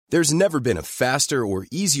There's never been a faster or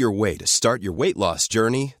easier way to start your weight loss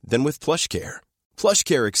journey than with PlushCare.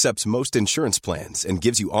 PlushCare accepts most insurance plans and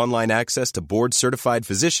gives you online access to board-certified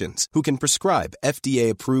physicians who can prescribe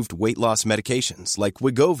FDA-approved weight loss medications like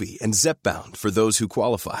Wegovy and Zepbound for those who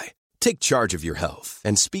qualify. Take charge of your health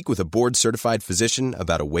and speak with a board-certified physician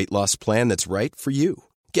about a weight loss plan that's right for you.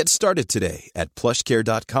 Get started today at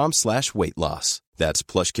plushcare.com/weight loss. That's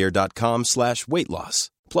plushcare.com/weight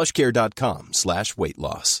loss. plushcare.com/weight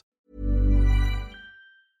loss.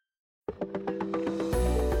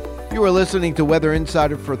 You are listening to Weather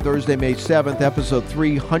Insider for Thursday, May 7th, episode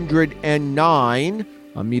 309.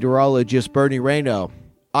 I'm meteorologist Bernie Rayno.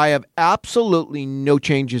 I have absolutely no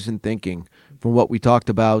changes in thinking from what we talked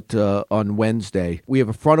about on Wednesday. We have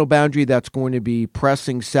a frontal boundary that's going to be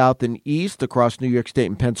pressing south and east across New York State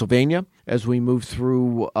and Pennsylvania as we move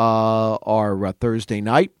through our Thursday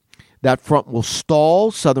night. That front will stall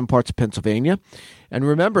southern parts of Pennsylvania. And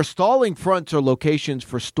remember, stalling fronts are locations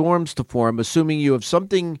for storms to form, assuming you have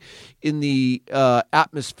something in the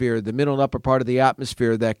atmosphere, the middle and upper part of the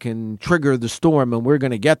atmosphere that can trigger the storm, and we're going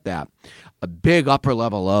to get that. A big upper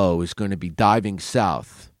level low is going to be diving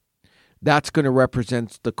south. That's going to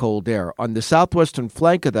represent the cold air. On the southwestern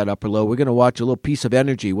flank of that upper low, we're going to watch a little piece of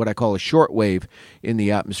energy, what I call a short wave in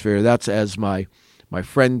the atmosphere. That's, as my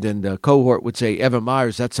friend and cohort would say, Evan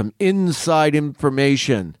Myers, that's some inside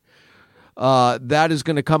information. That is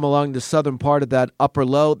going to come along the southern part of that upper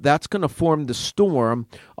low. That's going to form the storm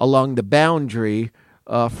along the boundary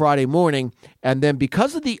Friday morning. And then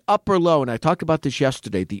because of the upper low, and I talked about this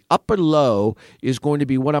yesterday, the upper low is going to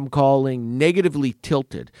be what I'm calling negatively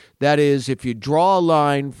tilted. That is, if you draw a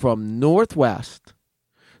line from northwest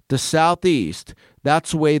to southeast,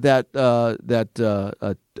 that's the way that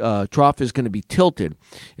trough is going to be tilted.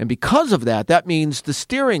 And because of that, that means the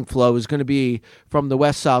steering flow is going to be from the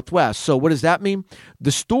west-southwest. So what does that mean?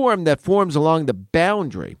 The storm that forms along the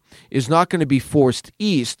boundary is not going to be forced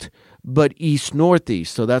east, but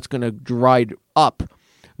east-northeast. So that's going to ride up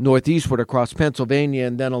northeastward across Pennsylvania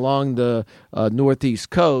and then along the northeast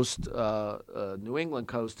coast, New England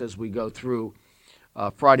coast, as we go through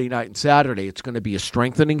Friday night and Saturday. It's going to be a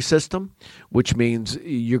strengthening system, which means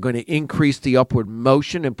you're going to increase the upward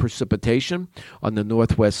motion and precipitation on the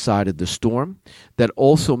northwest side of the storm. That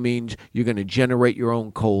also means you're going to generate your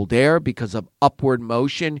own cold air because of upward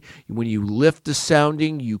motion. When you lift the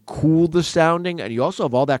sounding, you cool the sounding, and you also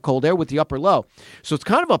have all that cold air with the upper low. So it's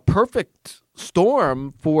kind of a perfect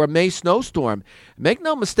storm for a May snowstorm. Make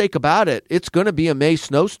no mistake about it, it's going to be a May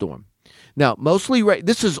snowstorm. Now, mostly rain.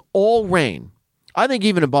 This is all rain. I think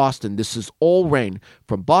even in Boston, this is all rain.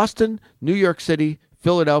 From Boston, New York City,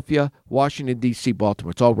 Philadelphia, Washington, D.C.,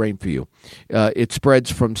 Baltimore. It's all rain for you. It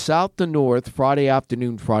spreads from south to north Friday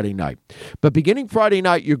afternoon, Friday night. But beginning Friday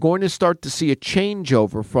night, you're going to start to see a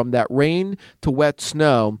changeover from that rain to wet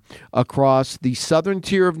snow across the southern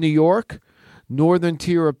tier of New York, northern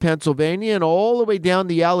tier of Pennsylvania, and all the way down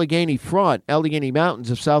the Allegheny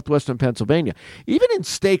Mountains of southwestern Pennsylvania. Even in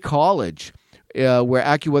State College, where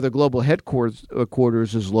AccuWeather Global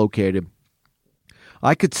headquarters is located,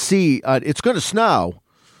 I could see it's going to snow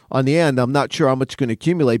on the end. I'm not sure how much it's going to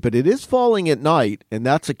accumulate, but it is falling at night, and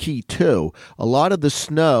that's a key too. A lot of the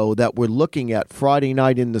snow that we're looking at Friday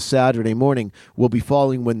night into Saturday morning will be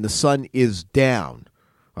falling when the sun is down.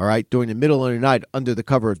 All right, during the middle of the night under the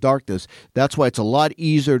cover of darkness. That's why it's a lot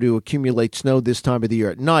easier to accumulate snow this time of the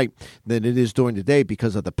year at night than it is during the day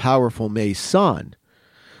because of the powerful May sun.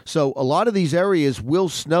 So a lot of these areas will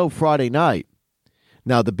snow Friday night.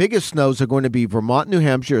 Now, the biggest snows are going to be Vermont, New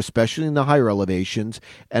Hampshire, especially in the higher elevations,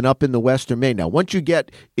 and up in the western Maine. Now, once you get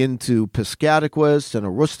into Piscataquis and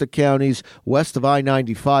Aroostook counties west of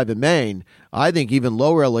I-95 in Maine, I think even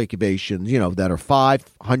lower elevations, that are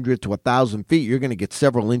 500 to 1,000 feet, you're going to get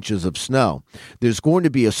several inches of snow. There's going to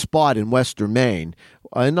be a spot in western Maine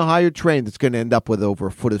in the higher terrain that's going to end up with over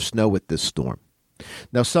a foot of snow with this storm.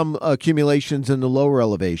 Now, some accumulations in the lower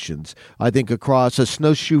elevations. I think across a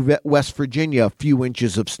Snowshoe, West Virginia, a few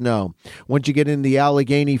inches of snow. Once you get in the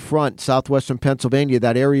Allegheny front, southwestern Pennsylvania,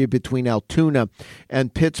 that area between Altoona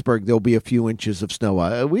and Pittsburgh, there'll be a few inches of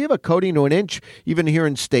snow. We have a coating to an inch, even here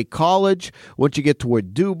in State College. Once you get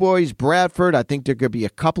toward DuBois, Bradford, I think there could be a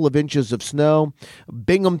couple of inches of snow.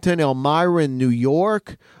 Binghamton, Elmira in New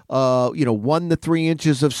York, 1 to 3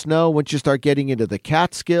 inches of snow. Once you start getting into the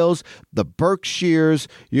Catskills, the Berkshires,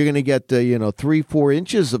 you're going to get 3-4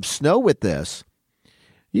 inches of snow with this.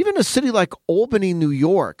 Even a city like Albany, New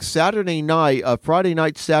York, Friday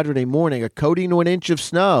night, Saturday morning, a coating to an inch of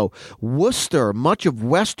snow. Worcester, much of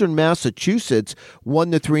western Massachusetts,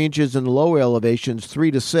 1 to 3 inches in the lower elevations,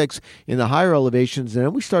 3 to 6 in the higher elevations. And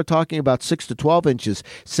then we start talking about 6 to 12 inches.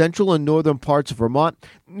 Central and northern parts of Vermont.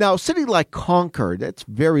 Now, a city like Concord, that's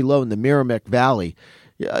very low in the Merrimack Valley.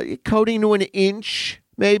 Coating to an inch,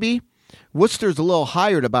 maybe. Worcester's a little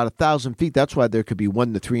higher at about 1,000 feet. That's why there could be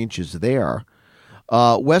 1 to 3 inches there.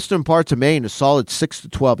 Western parts of Maine, a solid 6 to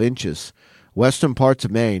 12 inches. Western parts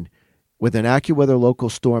of Maine, with an AccuWeather local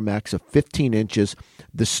storm max of 15 inches.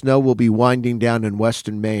 The snow will be winding down in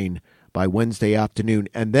western Maine by Saturday afternoon.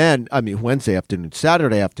 And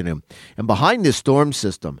behind this storm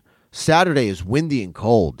system, Saturday is windy and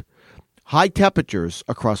cold. High temperatures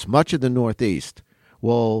across much of the Northeast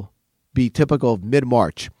will be typical of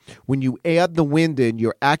mid-March. When you add the wind in,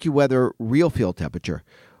 your AccuWeather real field temperature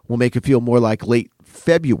will make it feel more like late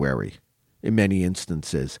February in many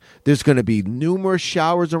instances. There's going to be numerous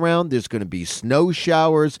showers around. There's going to be snow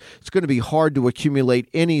showers. It's going to be hard to accumulate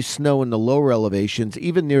any snow in the lower elevations,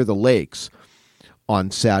 even near the lakes on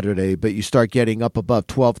Saturday. But you start getting up above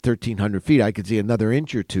 1,300 feet. I could see another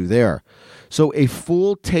inch or two there. So a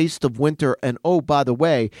full taste of winter. And oh, by the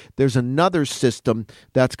way, there's another system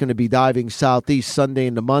that's going to be diving southeast Sunday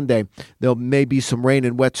into Monday. There may be some rain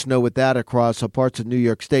and wet snow with that across parts of New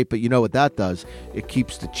York State. But you know what that does? It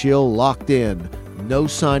keeps the chill locked in. No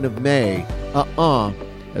sign of May.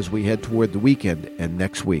 As we head toward the weekend and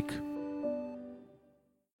next week.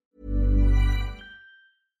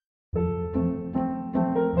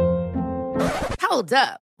 Hold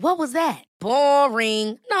up. What was that?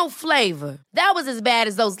 Boring. No flavor. That was as bad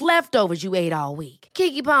as those leftovers you ate all week.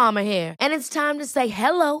 Keke Palmer here. And it's time to say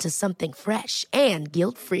hello to something fresh and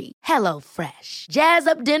guilt-free. HelloFresh. Jazz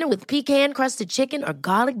up dinner with pecan-crusted chicken or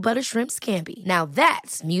garlic butter shrimp scampi. Now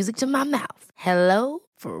that's music to my mouth.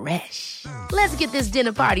 HelloFresh. Let's get this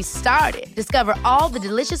dinner party started. Discover all the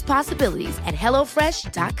delicious possibilities at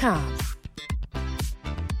HelloFresh.com.